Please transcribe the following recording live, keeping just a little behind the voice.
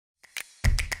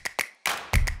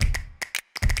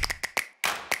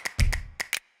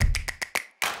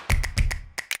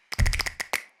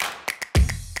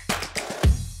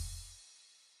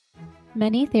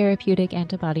Many therapeutic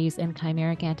antibodies and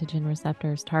chimeric antigen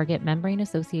receptors target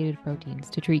membrane-associated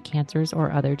proteins to treat cancers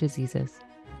or other diseases.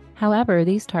 However,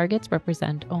 these targets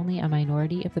represent only a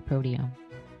minority of the proteome.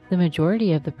 The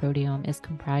majority of the proteome is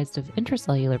comprised of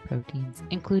intracellular proteins,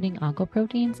 including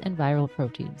oncoproteins and viral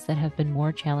proteins that have been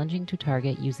more challenging to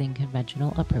target using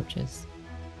conventional approaches.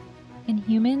 In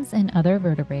humans and other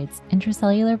vertebrates,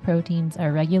 intracellular proteins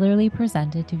are regularly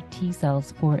presented to T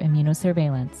cells for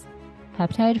immunosurveillance.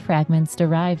 Peptide fragments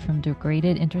derived from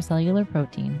degraded intracellular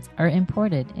proteins are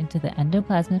imported into the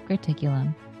endoplasmic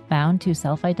reticulum, bound to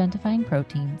self-identifying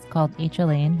proteins called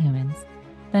HLA in humans,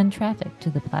 then trafficked to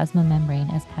the plasma membrane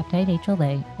as peptide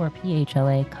HLA or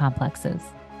PHLA complexes.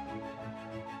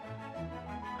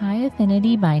 High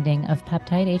affinity binding of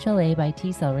peptide HLA by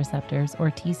T cell receptors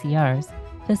or TCRs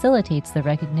facilitates the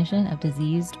recognition of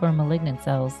diseased or malignant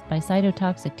cells by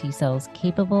cytotoxic T cells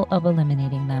capable of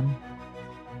eliminating them.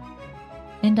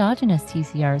 Endogenous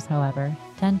TCRs, however,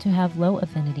 tend to have low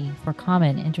affinity for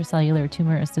common intracellular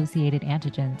tumor-associated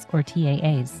antigens, or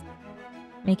TAAs,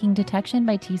 making detection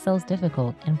by T cells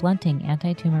difficult and blunting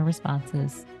anti-tumor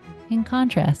responses. In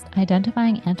contrast,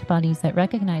 identifying antibodies that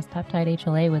recognize peptide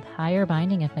HLA with higher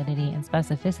binding affinity and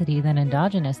specificity than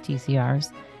endogenous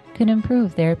TCRs could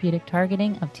improve therapeutic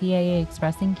targeting of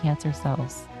TAA-expressing cancer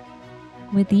cells.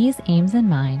 With these aims in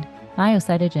mind,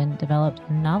 Biocytogen developed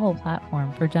a novel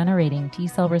platform for generating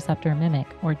T-cell receptor mimic,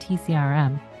 or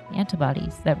TCR-M,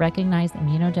 antibodies that recognize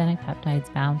immunogenic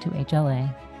peptides bound to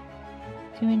HLA.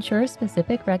 To ensure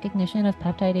specific recognition of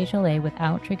peptide HLA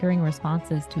without triggering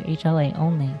responses to HLA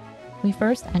only, we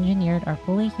first engineered our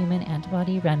fully human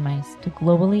antibody RenMice to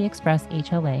globally express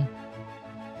HLA.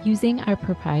 Using our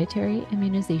proprietary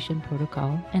immunization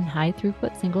protocol and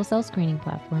high-throughput single-cell screening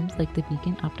platforms like the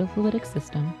Beacon optofluidic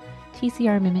system,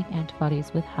 TCR-Mimic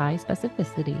antibodies with high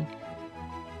specificity,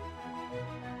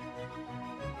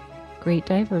 great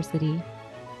diversity,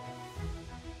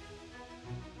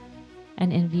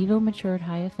 and in vivo matured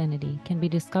high affinity can be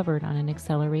discovered on an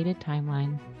accelerated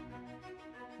timeline.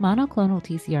 Monoclonal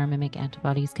TCR-Mimic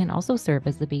antibodies can also serve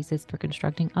as the basis for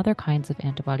constructing other kinds of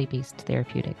antibody-based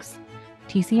therapeutics.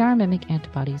 TCR-Mimic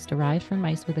antibodies derived from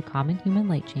mice with a common human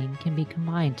light chain can be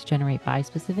combined to generate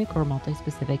bispecific or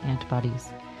multispecific antibodies.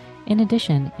 In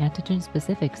addition,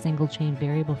 antigen-specific single-chain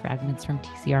variable fragments from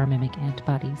TCR-Mimic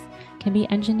antibodies can be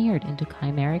engineered into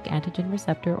chimeric antigen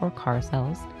receptor or CAR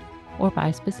cells, or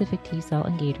bispecific T-cell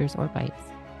engagers or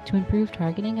BiTEs, to improve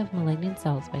targeting of malignant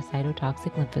cells by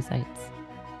cytotoxic lymphocytes.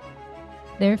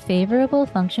 Their favorable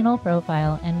functional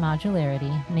profile and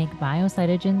modularity make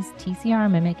Biocytogen's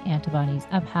TCR-Mimic antibodies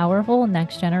a powerful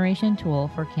next-generation tool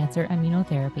for cancer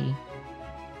immunotherapy.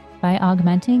 By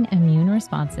augmenting immune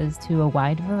responses to a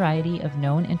wide variety of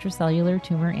known intracellular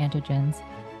tumor antigens,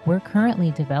 we're currently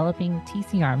developing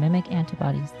TCR-Mimic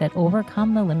antibodies that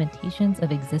overcome the limitations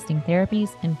of existing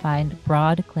therapies and find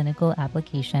broad clinical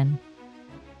application.